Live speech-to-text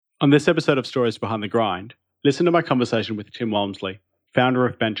On this episode of Stories Behind the Grind, listen to my conversation with Tim Walmsley, founder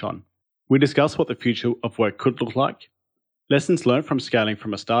of BenchOn. We discuss what the future of work could look like, lessons learned from scaling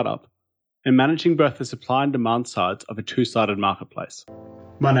from a startup, and managing both the supply and demand sides of a two-sided marketplace.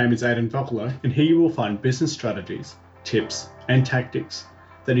 My name is Aidan Vocalo, and here you will find business strategies, tips, and tactics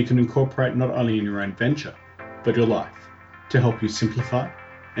that you can incorporate not only in your own venture, but your life, to help you simplify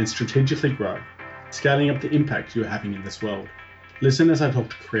and strategically grow, scaling up the impact you are having in this world. Listen as I talk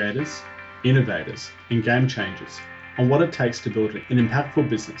to creators, innovators, and game changers on what it takes to build an impactful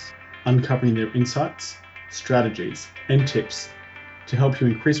business, uncovering their insights, strategies, and tips to help you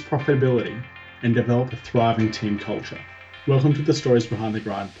increase profitability and develop a thriving team culture. Welcome to the Stories Behind the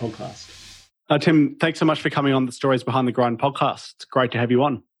Grind podcast. Tim, thanks so much for coming on the Stories Behind the Grind podcast. It's great to have you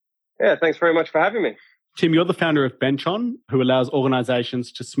on. Yeah, thanks very much for having me. Tim, you're the founder of BenchOn, who allows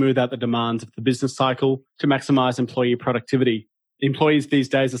organizations to smooth out the demands of the business cycle to maximize employee productivity. Employees these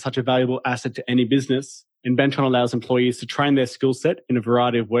days are such a valuable asset to any business, and BenchOn allows employees to train their skill set in a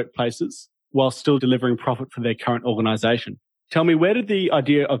variety of workplaces while still delivering profit for their current organization. Tell me, where did the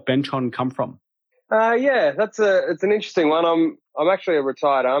idea of BenchOn come from? It's an interesting one. I'm actually a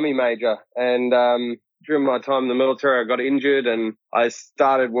retired Army major, and during my time in the military, I got injured and I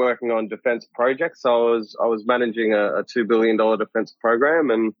started working on defense projects. So I was managing a $2 billion defense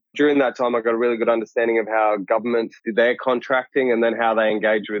program. And during that time, I got a really good understanding of how government did their contracting and then how they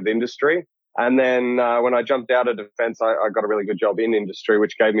engage with industry. And then when I jumped out of defense, I got a really good job in industry,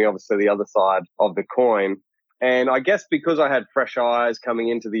 which gave me obviously the other side of the coin. And I guess because I had fresh eyes coming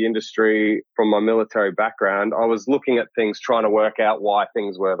into the industry from my military background, I was looking at things, trying to work out why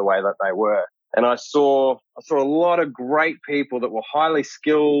things were the way that they were. And I saw a lot of great people that were highly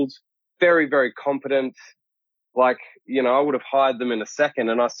skilled, very, very competent. I would have hired them in a second,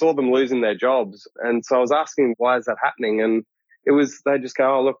 and I saw them losing their jobs. And so I was asking, why is that happening? And they just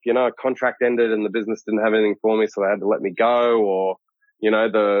go, oh, look, a contract ended and the business didn't have anything for me, so they had to let me go. Or,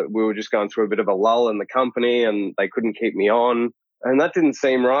 we were just going through a bit of a lull in the company and they couldn't keep me on. And that didn't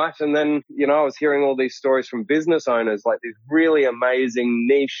seem right. And then, I was hearing all these stories from business owners, like these really amazing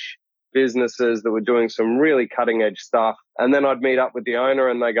niche businesses that were doing some really cutting edge stuff. And then I'd meet up with the owner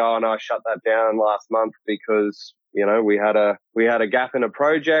and they go, oh, no, I shut that down last month because, we had a gap in a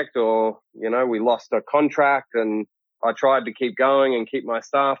project, or, we lost a contract, and I tried to keep going and keep my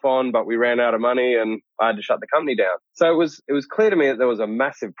staff on, but we ran out of money and I had to shut the company down. So it was clear to me that there was a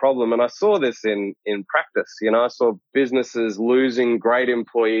massive problem. And I saw this in practice. I saw businesses losing great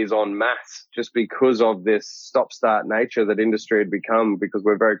employees en masse just because of this stop-start nature that industry had become, because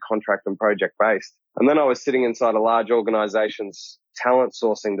we're very contract and project based. And then I was sitting inside a large organization's talent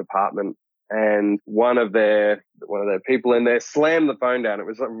sourcing department, and one of their people in there slammed the phone down. It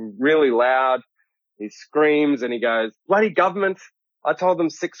was really loud. He screams and he goes, bloody government. I told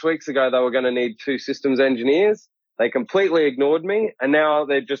them 6 weeks ago they were going to need 2 systems engineers. They completely ignored me. And now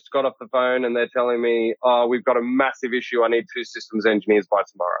they've just got off the phone and they're telling me, oh, we've got a massive issue. I need 2 systems engineers by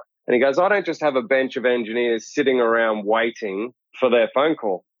tomorrow. And he goes, I don't just have a bench of engineers sitting around waiting for their phone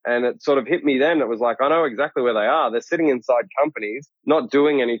call. And it sort of hit me then. It was like, I know exactly where they are. They're sitting inside companies, not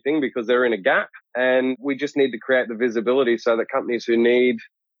doing anything because they're in a gap. And we just need to create the visibility so that companies who need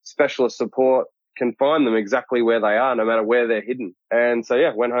specialist support can find them exactly where they are, no matter where they're hidden. And so,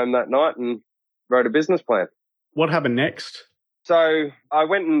 went home that night and wrote a business plan. What happened next? So I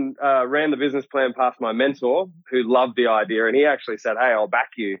went and ran the business plan past my mentor, who loved the idea. And he actually said, hey, I'll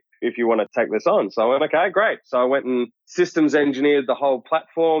back you if you want to take this on. So I went, okay, great. So I went and systems engineered the whole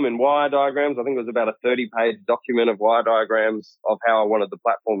platform in wire diagrams. I think it was about a 30-page document of wire diagrams of how I wanted the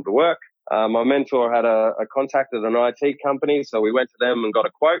platform to work. My mentor had a contact at an IT company, so we went to them and got a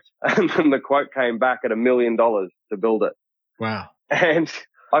quote, and then the quote came back at $1 million to build it. Wow. And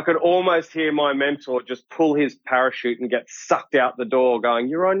I could almost hear my mentor just pull his parachute and get sucked out the door going,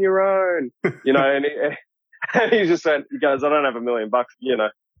 you're on your own, and he just said, he goes, I don't have $1 million,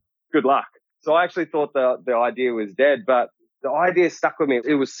 good luck. So I actually thought the idea was dead, but the idea stuck with me.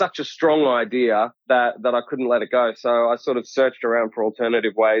 It was such a strong idea that I couldn't let it go. So I sort of searched around for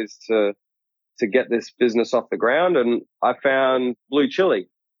alternative ways to get this business off the ground. And I found Blue Chili,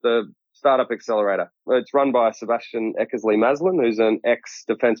 the startup accelerator. It's run by Sebastian Eckersley-Maslin, who's an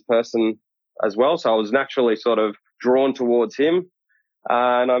ex-defense person as well. So I was naturally sort of drawn towards him.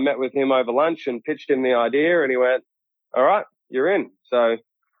 And I met with him over lunch and pitched him the idea. And he went, all right, you're in. So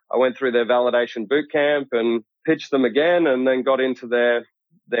I went through their validation boot camp and pitched them again, and then got into their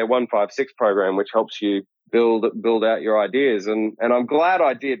 156 program, which helps you build out your ideas. And I'm glad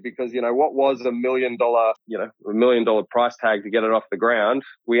I did, because, what was $1 million, $1 million price tag to get it off the ground,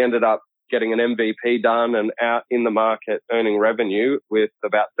 we ended up getting an MVP done and out in the market earning revenue with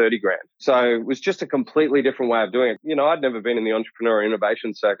about 30 grand. So it was just a completely different way of doing it. I'd never been in the entrepreneur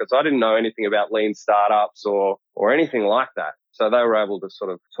innovation circuits. I didn't know anything about lean startups or anything like that. So they were able to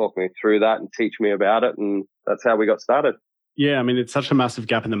sort of talk me through that and teach me about it. And that's how we got started. Yeah, I mean, it's such a massive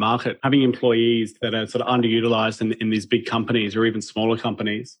gap in the market. Having employees that are sort of underutilized in these big companies or even smaller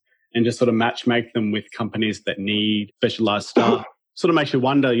companies and just sort of match make them with companies that need specialized staff sort of makes you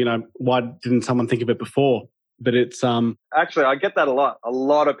wonder, why didn't someone think of it before? But it's... Actually, I get that a lot. A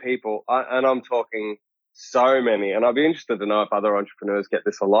lot of people, and I'm talking so many, and I'd be interested to know if other entrepreneurs get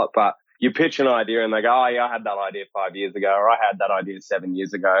this a lot, but you pitch an idea and they go, oh, yeah, I had that idea 5 years ago, or I had that idea 7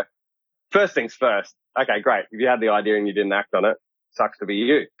 years ago. First things first. Okay, great. If you had the idea and you didn't act on it, sucks to be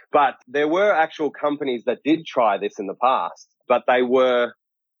you. But there were actual companies that did try this in the past, but they were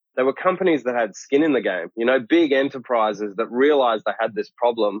companies that had skin in the game, big enterprises that realized they had this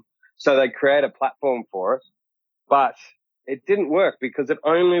problem. So they create a platform for it, but it didn't work because it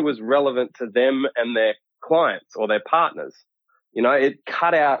only was relevant to them and their clients or their partners. It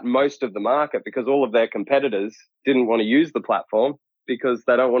cut out most of the market because all of their competitors didn't want to use the platform because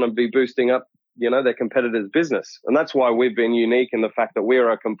they don't want to be boosting up, their competitors' business. And that's why we've been unique in the fact that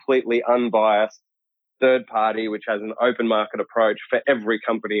we're a completely unbiased third party, which has an open market approach for every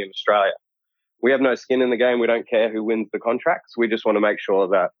company in Australia. We have no skin in the game. We don't care who wins the contracts. We just want to make sure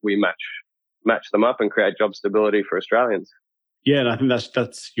that we match them up and create job stability for Australians. Yeah, and I think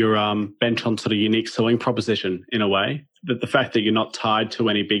that's your Bentron sort of unique selling proposition in a way. That the fact that you're not tied to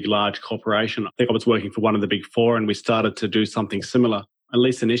any big, large corporation. I think I was working for one of the big four and we started to do something similar, at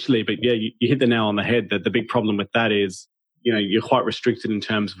least initially. But yeah, you hit the nail on the head that the big problem with that is, you're quite restricted in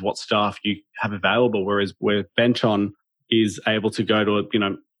terms of what staff you have available, whereas where Bentron is able to go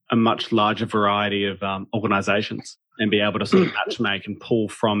to, a much larger variety of organizations and be able to sort of match make and pull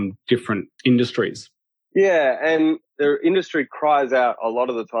from different industries. Yeah, and the industry cries out a lot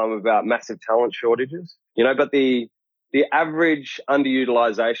of the time about massive talent shortages, but the average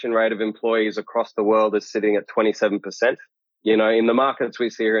underutilization rate of employees across the world is sitting at 27%. In the markets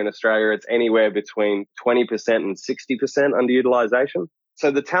we see here in Australia, it's anywhere between 20% and 60% underutilization. So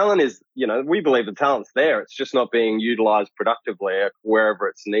the talent is, we believe the talent's there. It's just not being utilized productively wherever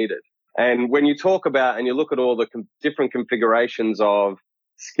it's needed. And when you talk about and you look at all the different configurations of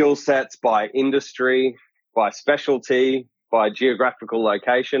skill sets by industry, by specialty, by geographical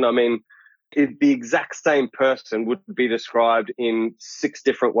location, I mean, the exact same person would be described in 6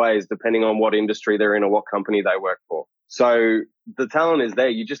 different ways depending on what industry they're in or what company they work for. So the talent is there.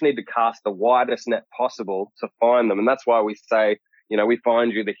 You just need to cast the widest net possible to find them. And that's why we say, we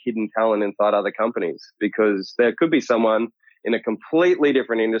find you the hidden talent inside other companies, because there could be someone in a completely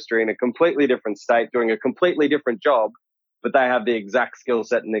different industry, in a completely different state, doing a completely different job, but they have the exact skill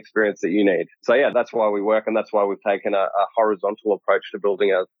set and experience that you need. So yeah, that's why we work. And that's why we've taken a horizontal approach to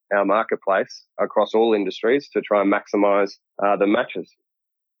building our marketplace across all industries to try and maximize the matches.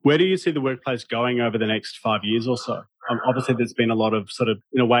 Where do you see the workplace going over the next 5 years or so? Obviously, there's been a lot of sort of,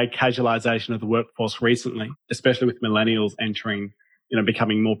 in a way, casualization of the workforce recently, especially with millennials entering,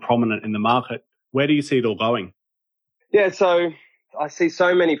 becoming more prominent in the market. Where do you see it all going? Yeah, so I see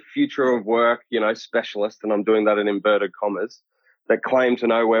so many future of work, specialists, and I'm doing that in inverted commas, that claim to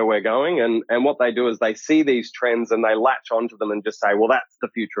know where we're going. And what they do is they see these trends and they latch onto them and just say, well, that's the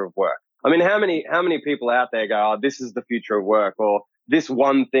future of work. I mean, how many people out there go, oh, this is the future of work, or this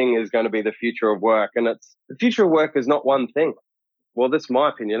one thing is going to be the future of work? And the future of work is not one thing. Well, that's my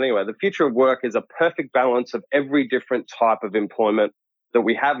opinion anyway. The future of work is a perfect balance of every different type of employment that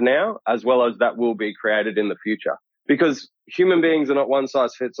we have now, as well as that will be created in the future. Because human beings are not one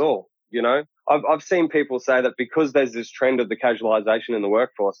size fits all. I've seen people say that because there's this trend of the casualization in the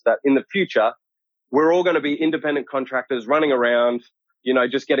workforce, that in the future, we're all going to be independent contractors running around,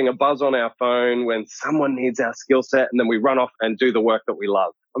 just getting a buzz on our phone when someone needs our skill set, and then we run off and do the work that we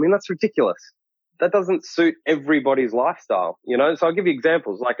love. I mean, that's ridiculous. That doesn't suit everybody's lifestyle, So I'll give you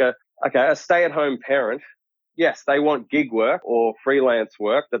examples like a stay-at-home parent. Yes, they want gig work or freelance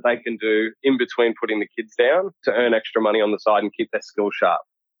work that they can do in between putting the kids down to earn extra money on the side and keep their skills sharp.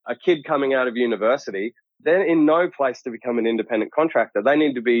 A kid coming out of university, they're in no place to become an independent contractor. They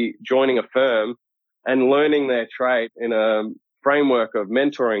need to be joining a firm and learning their trade in a framework of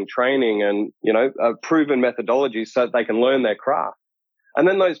mentoring, training, and, a proven methodology so that they can learn their craft. And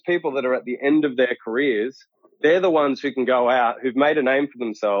then those people that are at the end of their careers, they're the ones who can go out, who've made a name for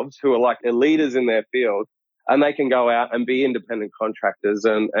themselves, who are like they're leaders in their field, and they can go out and be independent contractors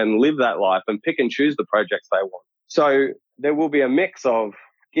and live that life and pick and choose the projects they want. So there will be a mix of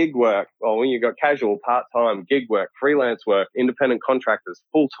gig work, or when you've got casual, part-time, gig work, freelance work, independent contractors,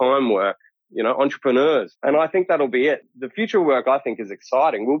 full-time work, entrepreneurs. And I think that'll be it. The future work, I think, is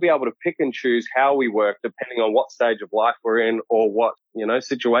exciting. We'll be able to pick and choose how we work depending on what stage of life we're in or what,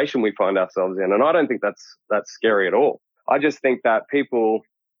 situation we find ourselves in. And I don't think that's scary at all. I just think that people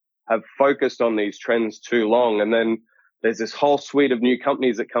have focused on these trends too long. And then there's this whole suite of new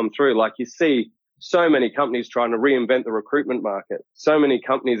companies that come through. Like you see so many companies trying to reinvent the recruitment market. So many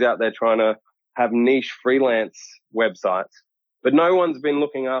companies out there trying to have niche freelance websites. But no one's been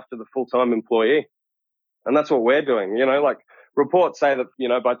looking after the full-time employee. And that's what we're doing. Reports say that,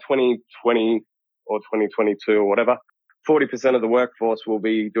 by 2020 or 2022 or whatever, 40% of the workforce will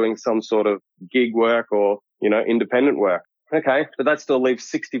be doing some sort of gig work or, independent work. Okay, but that still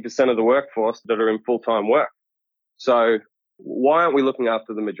leaves 60% of the workforce that are in full-time work. So why aren't we looking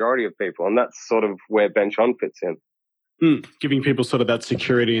after the majority of people? And that's sort of where Bench On fits in. Giving people sort of that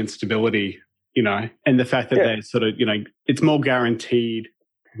security and stability, and the fact that they sort of, it's more guaranteed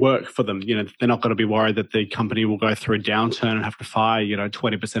work for them. They're not going to be worried that the company will go through a downturn and have to fire,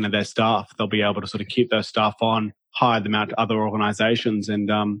 20% of their staff. They'll be able to sort of keep those staff on, hire them out to other organizations and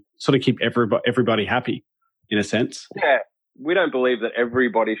sort of keep everybody happy in a sense. Yeah. We don't believe that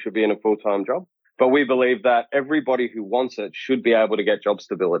everybody should be in a full-time job, but we believe that everybody who wants it should be able to get job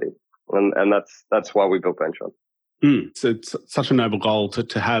stability. And that's why we built Bench On. So it's such a noble goal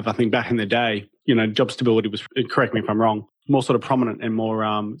to have. I think back in the day, job stability was, correct me if I'm wrong, more sort of prominent and more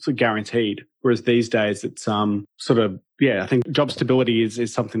sort of guaranteed. Whereas these days it's I think job stability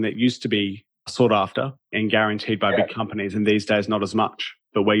is something that used to be sought after and guaranteed by big companies, and these days not as much.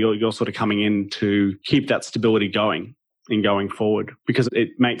 But where you're sort of coming in to keep that stability going and going forward, because it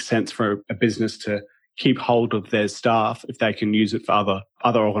makes sense for a business to keep hold of their staff if they can use it for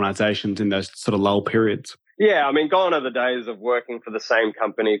other organizations in those sort of lull periods. Yeah, I mean, gone are the days of working for the same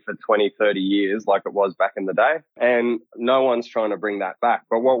company for 20, 30 years like it was back in the day. And no one's trying to bring that back.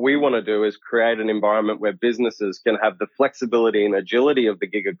 But what we want to do is create an environment where businesses can have the flexibility and agility of the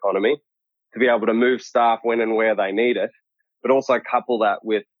gig economy to be able to move staff when and where they need it, but also couple that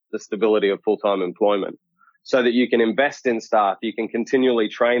with the stability of full-time employment so that you can invest in staff, you can continually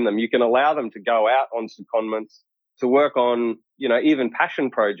train them, you can allow them to go out on secondments to work on, even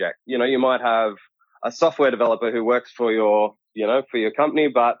passion projects. You might have a software developer who works for your company,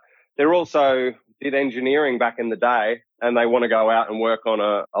 but they're also did engineering back in the day and they want to go out and work on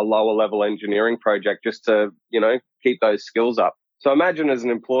a lower level engineering project just to, keep those skills up. So imagine as an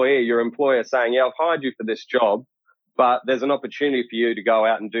employee, your employer saying, I've hired you for this job, but there's an opportunity for you to go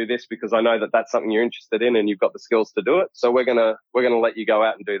out and do this because I know that that's something you're interested in and you've got the skills to do it. So we're going to let you go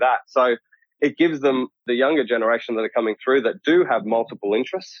out and do that. So it gives them, the younger generation that are coming through that do have multiple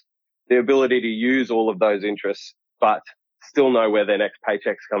interests, the ability to use all of those interests, but still know where their next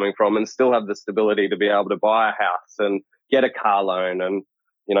paycheck's coming from and still have the stability to be able to buy a house and get a car loan and,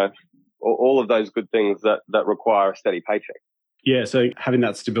 all of those good things that require a steady paycheck. Yeah, so having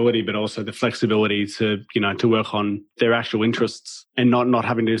that stability, but also the flexibility to work on their actual interests and not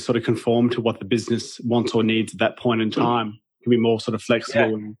having to sort of conform to what the business wants or needs at that point in time. Can be more sort of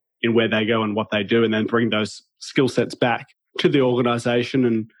flexible in where they go and what they do, and then bring those skill sets back to the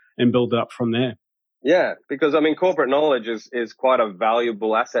organization and build it up from there. Yeah, because corporate knowledge is quite a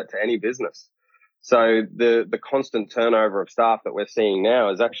valuable asset to any business. So the constant turnover of staff that we're seeing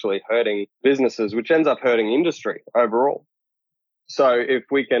now is actually hurting businesses, which ends up hurting industry overall. So if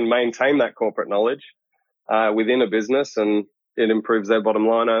we can maintain that corporate knowledge within a business, and it improves their bottom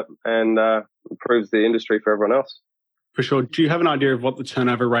line and improves the industry for everyone else. For sure. Do you have an idea of what the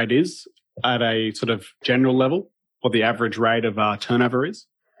turnover rate is at a sort of general level? What the average rate of turnover is?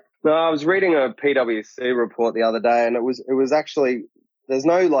 No, I was reading a PwC report the other day, and it was actually, there's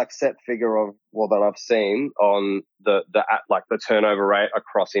no set figure of that I've seen on the turnover rate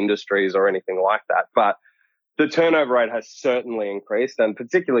across industries or anything like that, but the turnover rate has certainly increased, and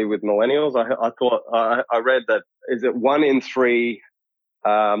particularly with millennials. I read that is it 1 in 3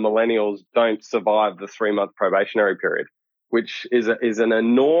 millennials don't survive the 3-month probationary period, which is an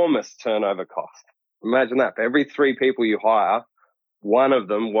enormous turnover cost. Imagine that. For every 3 people you hire, 1 of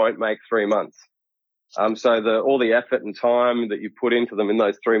them won't make 3 months. So all the effort and time that you put into them in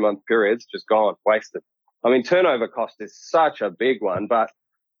those 3-month periods just gone, wasted. Turnover cost is such a big one, but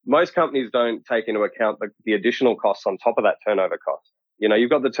most companies don't take into account the additional costs on top of that turnover cost.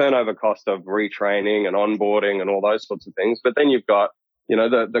 You've got the turnover cost of retraining and onboarding and all those sorts of things, but then you've got,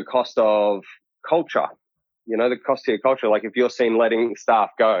 the cost of culture, the cost to your culture. Like if you're seen letting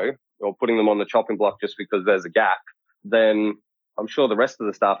staff go or putting them on the chopping block just because there's a gap, then I'm sure the rest of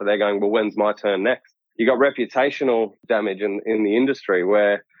the staff are there going, well, when's my turn next? You got reputational damage in the industry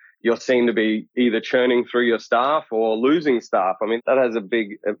where you're seen to be either churning through your staff or losing staff. I mean, that has a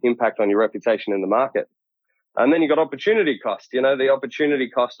big impact on your reputation in the market. And then you got opportunity cost, the opportunity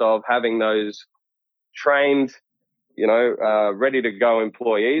cost of having those trained, ready to go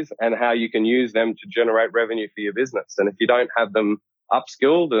employees and how you can use them to generate revenue for your business. And if you don't have them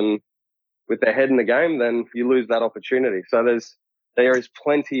upskilled and with their head in the game, then you lose that opportunity. So there is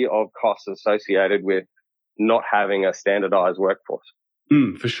plenty of costs associated with not having a standardized workforce.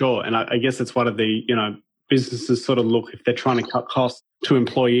 For sure. And I guess it's one of the, businesses sort of look, if they're trying to cut costs to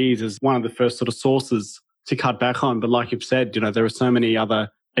employees, as one of the first sort of sources to cut back on. But like you've said, there are so many other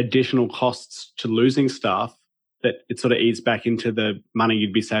additional costs to losing staff that it sort of eats back into the money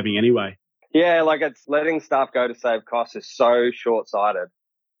you'd be saving anyway. Yeah, like it's letting staff go to save costs is so short-sighted.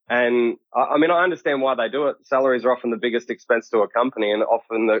 And I mean, I understand why they do it. Salaries are often the biggest expense to a company and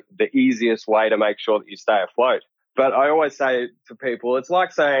often the easiest way to make sure that you stay afloat. But I always say to people, it's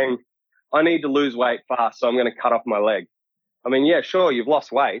like saying, I need to lose weight fast, so I'm going to cut off my leg. I mean, yeah, sure, you've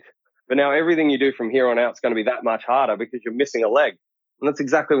lost weight, but now everything you do from here on out is going to be that much harder because you're missing a leg. And that's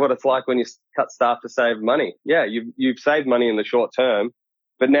exactly what it's like when you cut staff to save money. Yeah, you've saved money in the short term,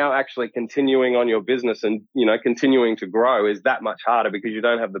 but now actually continuing on your business and, continuing to grow is that much harder because you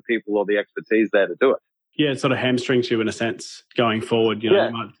don't have the people or the expertise there to do it. Yeah, it sort of hamstrings you in a sense going forward.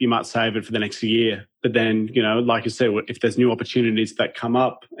 You might save it for the next year, but then, like you said, if there's new opportunities that come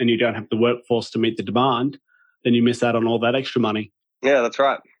up and you don't have the workforce to meet the demand, then you miss out on all that extra money. Yeah, that's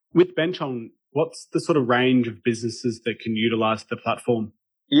right. With BenchOn, what's the sort of range of businesses that can utilize the platform?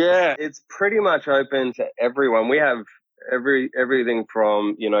 Yeah, it's pretty much open to everyone. We have everything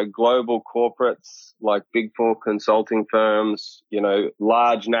from, global corporates like Big Four consulting firms,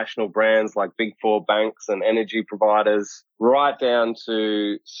 large national brands like Big Four banks and energy providers, right down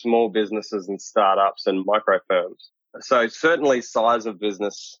to small businesses and startups and micro firms. So certainly size of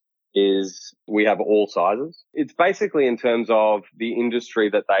business we have all sizes. It's basically in terms of the industry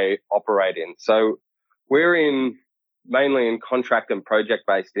that they operate in. So we're mainly in contract and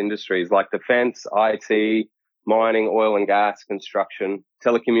project-based industries like defense, IT, mining, oil and gas, construction,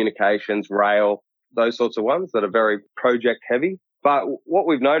 telecommunications, rail, those sorts of ones that are very project heavy. But what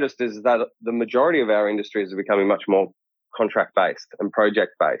we've noticed is that the majority of our industries are becoming much more contract-based and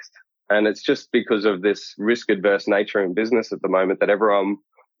project-based. And it's just because of this risk-adverse nature in business at the moment that everyone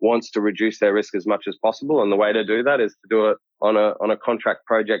wants to reduce their risk as much as possible. And the way to do that is to do it on a contract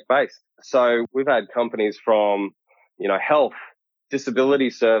project base. So we've had companies from, health, disability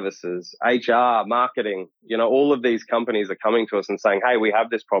services, HR, marketing, all of these companies are coming to us and saying, hey, we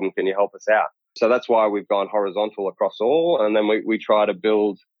have this problem. Can you help us out? So that's why we've gone horizontal across all. And then we try to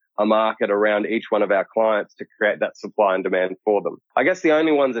build a market around each one of our clients to create that supply and demand for them. I guess the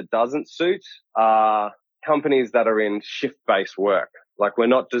only ones it doesn't suit are companies that are in shift-based work. Like we're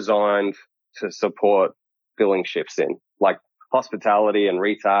not designed to support filling shifts in, like hospitality and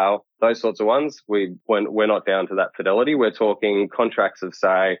retail, those sorts of ones. We're not down to that fidelity. We're talking contracts of,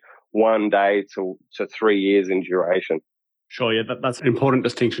 say, 1 day to 3 years in duration. Sure, yeah, that's an important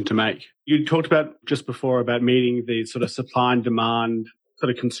distinction to make. You talked about just before about meeting the sort of supply and demand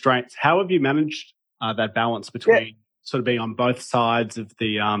sort of constraints. How have you managed that balance between sort of being on both sides of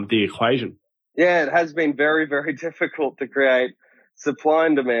the equation? Yeah, it has been very, very difficult to create supply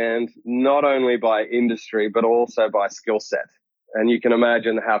and demand, not only by industry, but also by skill set. And you can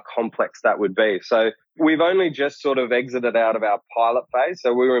imagine how complex that would be. So we've only just sort of exited out of our pilot phase.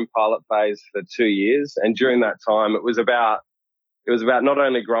 So we were in pilot phase for 2 years. And during that time, it was about not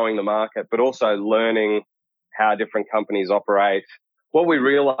only growing the market, but also learning how different companies operate. What we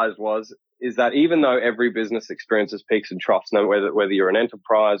realized is that even though every business experiences peaks and troughs, no, whether you're an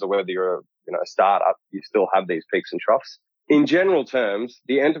enterprise or whether you're a startup, you still have these peaks and troughs. In general terms,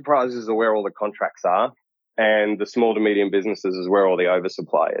 the enterprises are where all the contracts are, and the small to medium businesses is where all the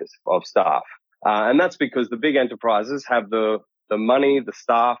oversupply is of staff. And that's because the big enterprises have the money, the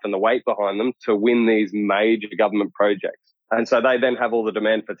staff, and the weight behind them to win these major government projects. And so they then have all the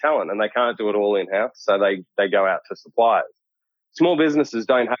demand for talent, and they can't do it all in-house, so they go out to suppliers. Small businesses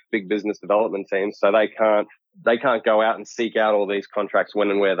don't have big business development teams, so they can't go out and seek out all these contracts when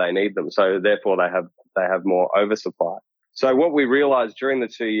and where they need them. So therefore they have more oversupply. So what we realized during the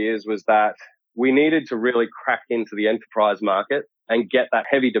 2 years was that we needed to really crack into the enterprise market and get that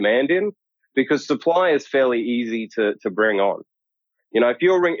heavy demand in, because supply is fairly easy to bring on. If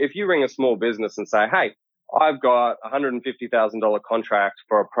you ring a small business and say, hey, I've got a $150,000 contract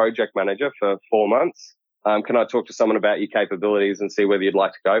for a project manager for 4 months. Can I talk to someone about your capabilities and see whether you'd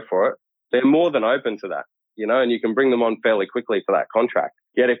like to go for it? They're more than open to that. and you can bring them on fairly quickly for that contract.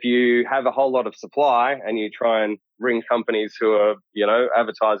 Yet if you have a whole lot of supply and you try and ring companies who are,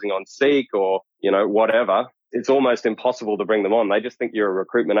 advertising on Seek or, whatever, it's almost impossible to bring them on. They just think you're a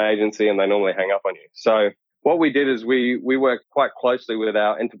recruitment agency and they normally hang up on you. So what we did is we worked quite closely with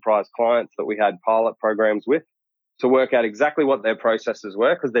our enterprise clients that we had pilot programs with to work out exactly what their processes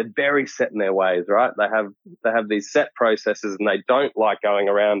were, because they're very set in their ways, right? They have these set processes and they don't like going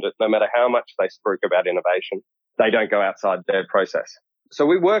around it. No matter how much they spruik about innovation, they don't go outside their process. So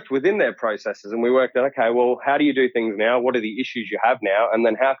we worked within their processes and we worked out, okay, well, how do you do things now? What are the issues you have now? And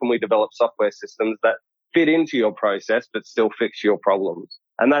then how can we develop software systems that fit into your process but still fix your problems?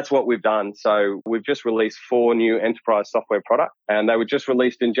 And that's what we've done. So we've just released 4 new enterprise software products and they were just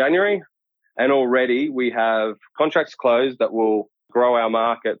released in January. And already we have contracts closed that will grow our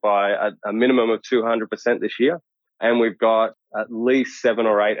market by a minimum of 200% this year. And we've got at least 7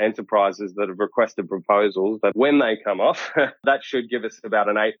 or 8 enterprises that have requested proposals that when they come off, that should give us about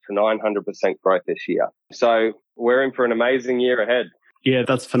an 8 to 900% growth this year. So we're in for an amazing year ahead. Yeah,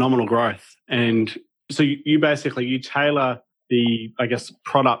 that's phenomenal growth. And so you basically tailor the,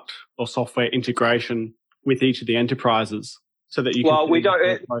 product or software integration with each of the enterprises so that you can we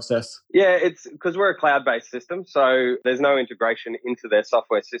don't process. Yeah, it's because we're a cloud-based system, so there's no integration into their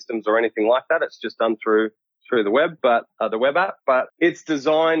software systems or anything like that. It's just done through the web, but the web app, but it's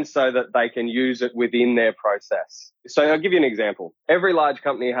designed so that they can use it within their process. So I'll give you an example. Every large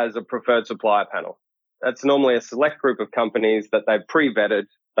company has a preferred supplier panel. That's normally a select group of companies that they've pre-vetted.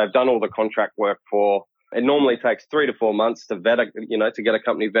 They've done all the contract work for. It normally takes 3 to 4 months to vet, to get a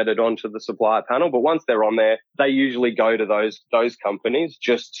company vetted onto the supplier panel. But once they're on there, they usually go to those companies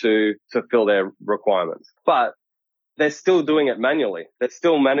just to fulfill their requirements. But they're still doing it manually. They're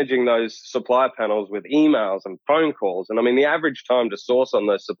still managing those supplier panels with emails and phone calls. And I mean, the average time to source on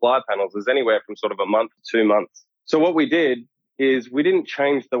those supplier panels is anywhere from sort of a month to 2 months. So what we did is we didn't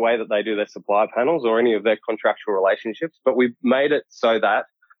change the way that they do their supplier panels or any of their contractual relationships, but we made it so that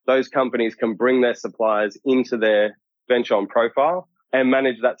those companies can bring their suppliers into their Benchon profile and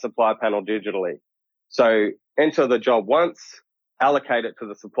manage that supplier panel digitally. So enter the job once, allocate it to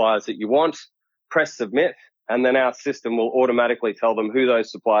the suppliers that you want, press submit, and then our system will automatically tell them who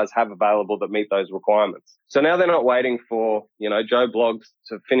those suppliers have available that meet those requirements. So now they're not waiting for, Joe Bloggs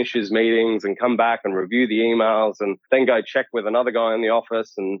to finish his meetings and come back and review the emails and then go check with another guy in the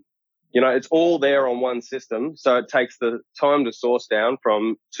office. And, it's all there on one system. So it takes the time to source down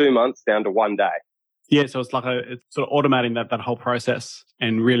from 2 months down to 1 day. Yeah. So it's it's sort of automating that whole process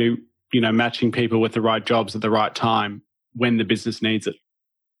and really, matching people with the right jobs at the right time when the business needs it.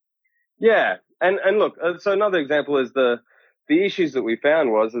 Yeah. And look, so another example is the issues that we found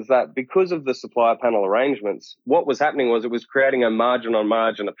is that because of the supplier panel arrangements, what was happening was it was creating a margin on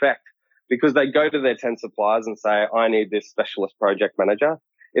margin effect because they go to their 10 suppliers and say, I need this specialist project manager.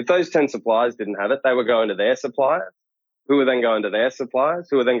 If those 10 suppliers didn't have it, they were going to their suppliers, who were then going to their suppliers,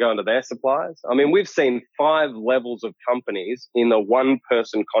 who were then going to their suppliers. I mean, we've seen 5 levels of companies in a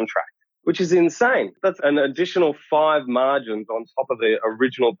 1-person contract, which is insane. That's an additional 5 margins on top of the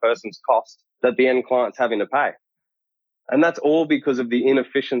original person's cost that the end client's having to pay. And that's all because of the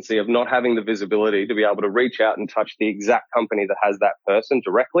inefficiency of not having the visibility to be able to reach out and touch the exact company that has that person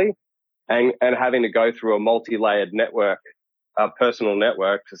directly and having to go through a multi-layered network, a personal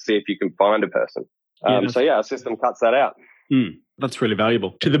network to see if you can find a person. Our system cuts that out. That's really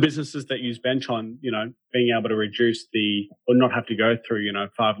valuable. To the businesses that use Benchon, being able to reduce or not have to go through,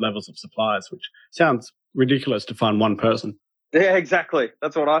 5 levels of suppliers, which sounds ridiculous to find one person. Yeah, exactly.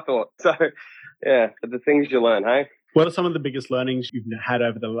 That's what I thought. So, the things you learn, hey? What are some of the biggest learnings you've had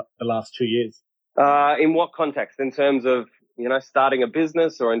over the last 2 years? In what context? In terms of, starting a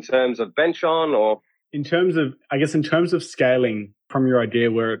business or in terms of Benchon or? In terms of scaling from your idea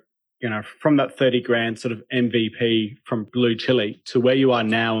where, from that 30 grand sort of MVP from Blue Chili to where you are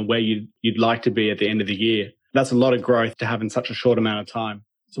now and where you'd like to be at the end of the year. That's a lot of growth to have in such a short amount of time.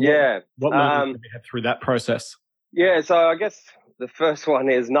 So what learnings have you had through that process? Yeah, so I guess the first one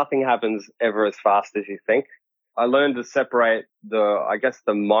is nothing happens ever as fast as you think. I learned to separate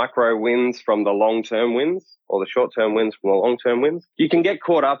the micro wins from the long-term wins or the short-term wins from the long-term wins. You can get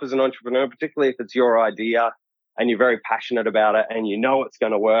caught up as an entrepreneur, particularly if it's your idea and you're very passionate about it and you know it's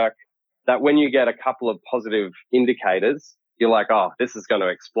going to work, that when you get a couple of positive indicators, you're like, oh, this is going to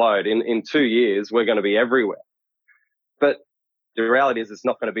explode. In 2 years, we're going to be everywhere. But the reality is it's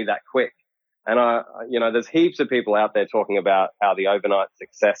not going to be that quick. And there's heaps of people out there talking about how the overnight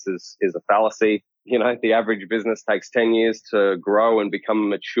success is a fallacy. The average business takes 10 years to grow and become a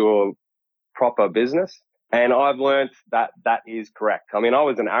mature, proper business. And I've learned that is correct. I mean, I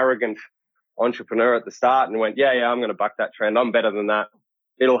was an arrogant entrepreneur at the start and went, yeah, I'm going to buck that trend. I'm better than that.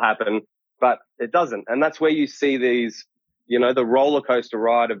 It'll happen. But it doesn't. And that's where you see these, the roller coaster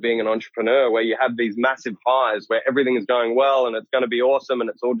ride of being an entrepreneur, where you have these massive highs where everything is going well and it's going to be awesome and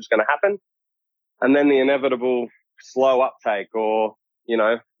it's all just going to happen. And then the inevitable slow uptake or,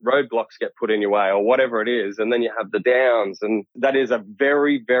 roadblocks get put in your way or whatever it is. And then you have the downs. And that is a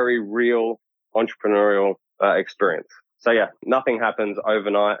very, very real entrepreneurial experience. So yeah, nothing happens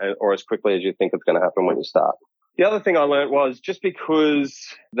overnight or as quickly as you think it's going to happen when you start. The other thing I learned was just because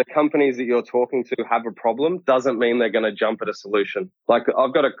the companies that you're talking to have a problem doesn't mean they're going to jump at a solution. Like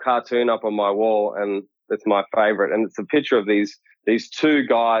I've got a cartoon up on my wall and it's my favorite. And it's a picture of these two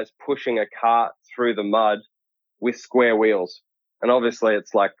guys pushing a cart through the mud with square wheels. And obviously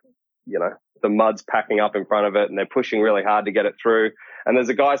it's like, the mud's packing up in front of it and they're pushing really hard to get it through. And there's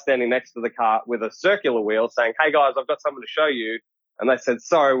a guy standing next to the cart with a circular wheel saying, hey guys, I've got something to show you. And they said,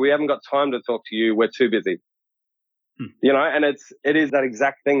 sorry, we haven't got time to talk to you. We're too busy. And it is that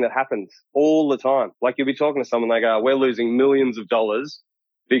exact thing that happens all the time. Like you'll be talking to someone, they go, we're losing millions of dollars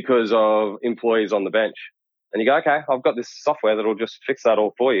because of employees on the bench. And you go, okay, I've got this software that'll just fix that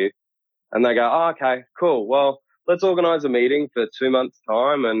all for you. And they go, oh, okay, cool. Well, let's organize a meeting for 2 months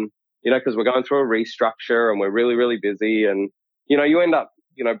time. And, because we're going through a restructure and we're really, really busy. And, you end up,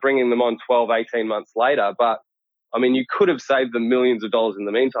 bringing them on 12, 18 months later. But I mean, you could have saved them millions of dollars in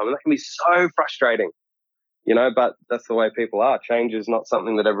the meantime. And that can be so frustrating. But that's the way people are. Change is not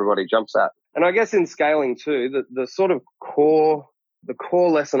something that everybody jumps at. And I guess in scaling too, the sort of core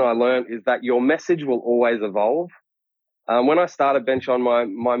lesson I learned is that your message will always evolve. When I started BenchOn,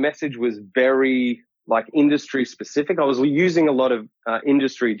 my message was very like industry specific. I was using a lot of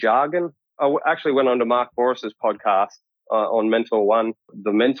industry jargon. I actually went on to Mark Boris's podcast on Mentor One,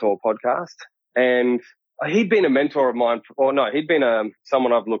 the Mentor podcast, and he'd been a mentor of mine. He'd been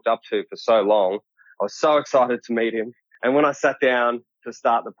someone I've looked up to for so long. I was so excited to meet him. And when I sat down to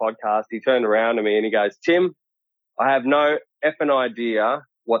start the podcast, he turned around to me and he goes, Tim, I have no effing idea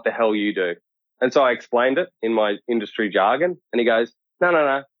what the hell you do. And so I explained it in my industry jargon. And he goes, no,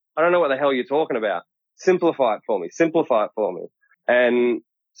 I don't know what the hell you're talking about. Simplify it for me. And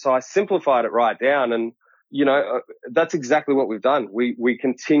so I simplified it right down. And, that's exactly what we've done. We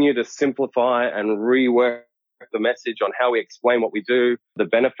continue to simplify and rework the message on how we explain what we do, the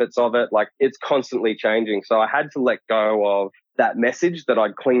benefits of it. Like it's constantly changing. So I had to let go of that message that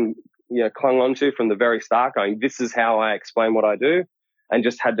I'd clung onto from the very start, going, this is how I explain what I do, and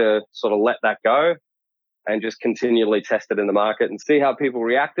just had to sort of let that go and just continually test it in the market and see how people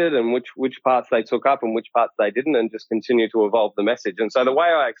reacted and which parts they took up and which parts they didn't, and just continue to evolve the message. And so the way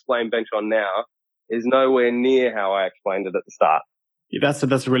I explain BenchOn now is nowhere near how I explained it at the start. Yeah,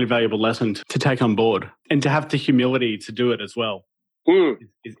 that's a really valuable lesson to take on board, and to have the humility to do it as well.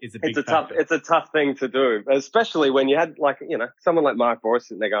 Is a big factor. It's a tough thing to do, especially when you had someone like Mark Boris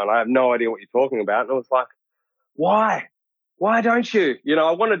sitting there going, I have no idea what you're talking about. And it was like, why? Why don't you?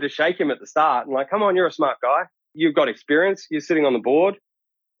 I wanted to shake him at the start and like, come on, you're a smart guy. You've got experience. You're sitting on the board.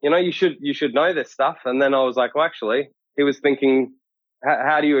 You should know this stuff. And then I was like, well, actually, he was thinking,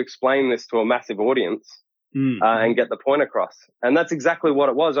 how do you explain this to a massive audience? And get the point across. And that's exactly what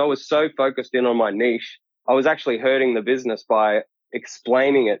it was. I was so focused in on my niche. I was actually hurting the business by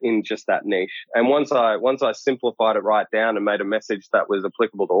explaining it in just that niche. And once I simplified it right down and made a message that was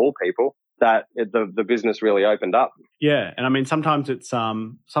applicable to all people, the business really opened up. Yeah. And I mean, sometimes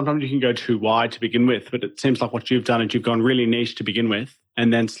sometimes you can go too wide to begin with, but it seems like what you've done is you've gone really niche to begin with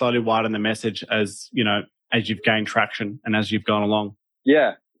and then slowly widen the message as you've gained traction and as you've gone along.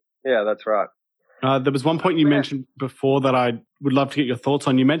 Yeah. Yeah, that's right. There was one point you mentioned before that I would love to get your thoughts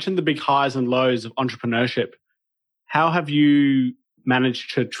on. You mentioned the big highs and lows of entrepreneurship. How have you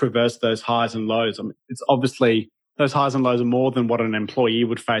managed to traverse those highs and lows? I mean, it's obviously those highs and lows are more than what an employee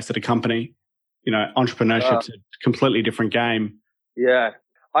would face at a company. Entrepreneurship's a completely different game. Yeah,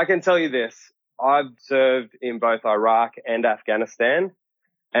 I can tell you this. I've served in both Iraq and Afghanistan,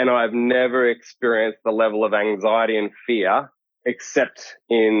 and I've never experienced the level of anxiety and fear except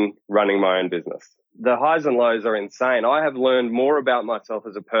in running my own business. The highs and lows are insane. I have learned more about myself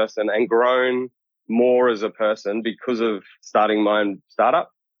as a person and grown more as a person because of starting my own startup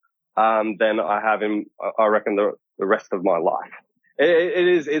than I have in, I reckon, the rest of my life.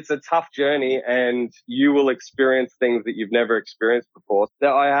 It's a tough journey, and you will experience things that you've never experienced before.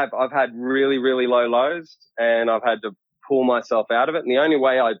 I've had really, really low lows, and I've had to pull myself out of it. And the only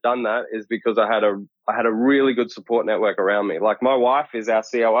way I've done that is because I had a really good support network around me. Like my wife is our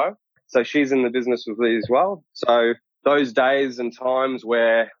COO, so she's in the business with me as well. So those days and times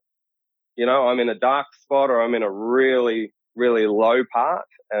where, I'm in a dark spot or I'm in a really really low part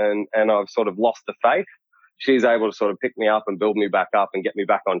and I've sort of lost the faith, she's able to sort of pick me up and build me back up and get me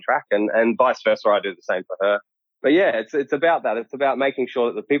back on track. And vice versa, I do the same for her. But yeah, it's about that. It's about making sure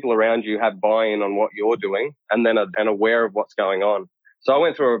that the people around you have buy-in on what you're doing and then are aware of what's going on. So I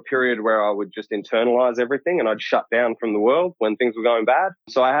went through a period where I would just internalize everything and I'd shut down from the world when things were going bad.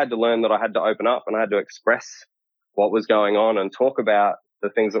 So I had to learn that I had to open up and I had to express what was going on and talk about the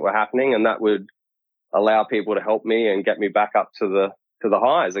things that were happening, and that would allow people to help me and get me back up to the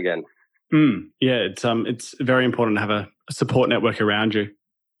highs again. Yeah, it's very important to have a support network around you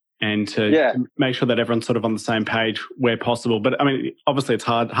and to make sure that everyone's sort of on the same page where possible. But I mean, obviously it's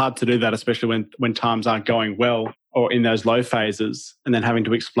hard to do that, especially when times aren't going well or in those low phases, and then having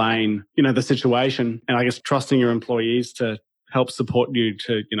to explain, the situation, and I guess trusting your employees to help support you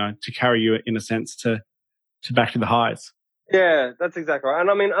to carry you in a sense to back to the highs. Yeah, that's exactly right. And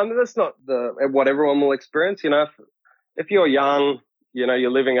I mean that's not what everyone will experience. If you're young, you're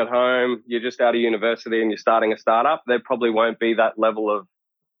living at home, you're just out of university and you're starting a startup, there probably won't be that level of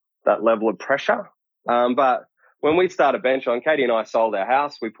pressure. But when we started Bench On, Katie and I sold our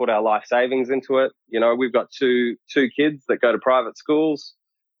house. We put our life savings into it. We've got two kids that go to private schools.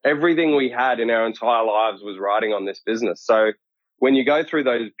 Everything we had in our entire lives was riding on this business. So when you go through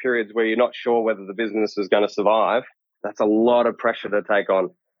those periods where you're not sure whether the business is going to survive, that's a lot of pressure to take on.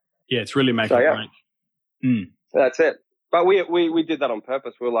 Yeah, it's really making it right. That's it. But we did that on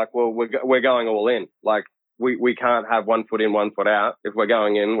purpose. We were like, well, we're going all in. Like we can't have 1 foot in, 1 foot out. If we're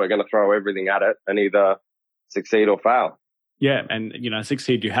going in, we're going to throw everything at it and either succeed or fail. Yeah, and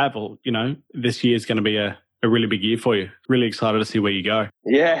succeed you have. Or this year is going to be a really big year for you. Really excited to see where you go.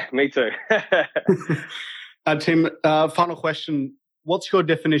 Yeah, me too. Tim, final question: what's your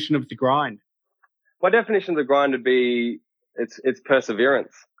definition of the grind? My definition of the grind would be it's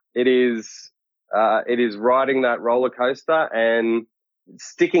perseverance. It is riding that roller coaster and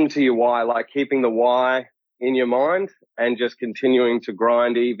sticking to your why, like keeping the why in your mind and just continuing to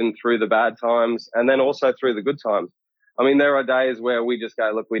grind even through the bad times and then also through the good times. I mean, there are days where we just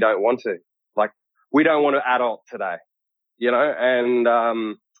go, look, we don't want to. Like, we don't want to adult today,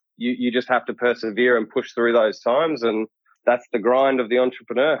 and you just have to persevere and push through those times. And that's the grind of the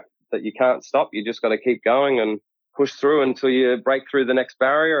entrepreneur, that you can't stop. You just got to keep going and push through until you break through the next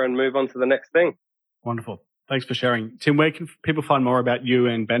barrier and move on to the next thing. Wonderful. Thanks for sharing. Tim, where can people find more about you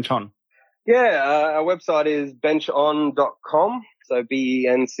and Bench On? Yeah, our website is benchon.com, so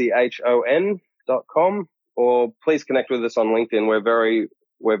benchon.com, or please connect with us on LinkedIn.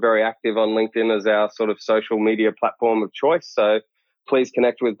 We're very active on LinkedIn as our sort of social media platform of choice. So please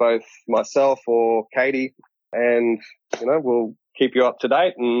connect with both myself or Katie, and we'll keep you up to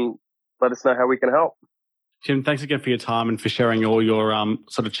date and let us know how we can help. Tim, thanks again for your time and for sharing all your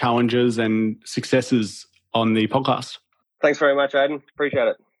sort of challenges and successes on the podcast. Thanks very much, Aidan. Appreciate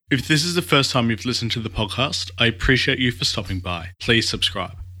it. If this is the first time you've listened to the podcast, I appreciate you for stopping by. Please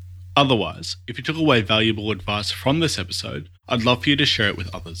subscribe. Otherwise, if you took away valuable advice from this episode, I'd love for you to share it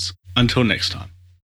with others. Until next time.